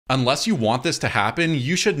Unless you want this to happen,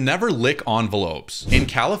 you should never lick envelopes. In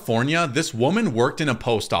California, this woman worked in a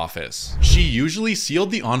post office. She usually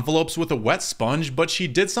sealed the envelopes with a wet sponge, but she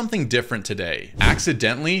did something different today.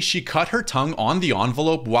 Accidentally, she cut her tongue on the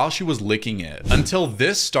envelope while she was licking it, until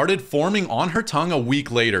this started forming on her tongue a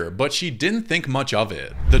week later, but she didn't think much of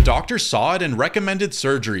it. The doctor saw it and recommended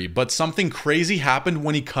surgery, but something crazy happened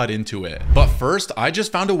when he cut into it. But first, I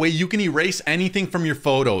just found a way you can erase anything from your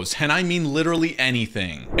photos, and I mean literally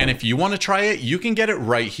anything. And if you want to try it, you can get it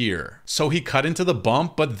right here. So he cut into the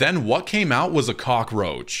bump, but then what came out was a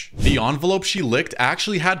cockroach. The envelope she licked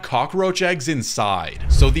actually had cockroach eggs inside,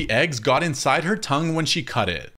 so the eggs got inside her tongue when she cut it.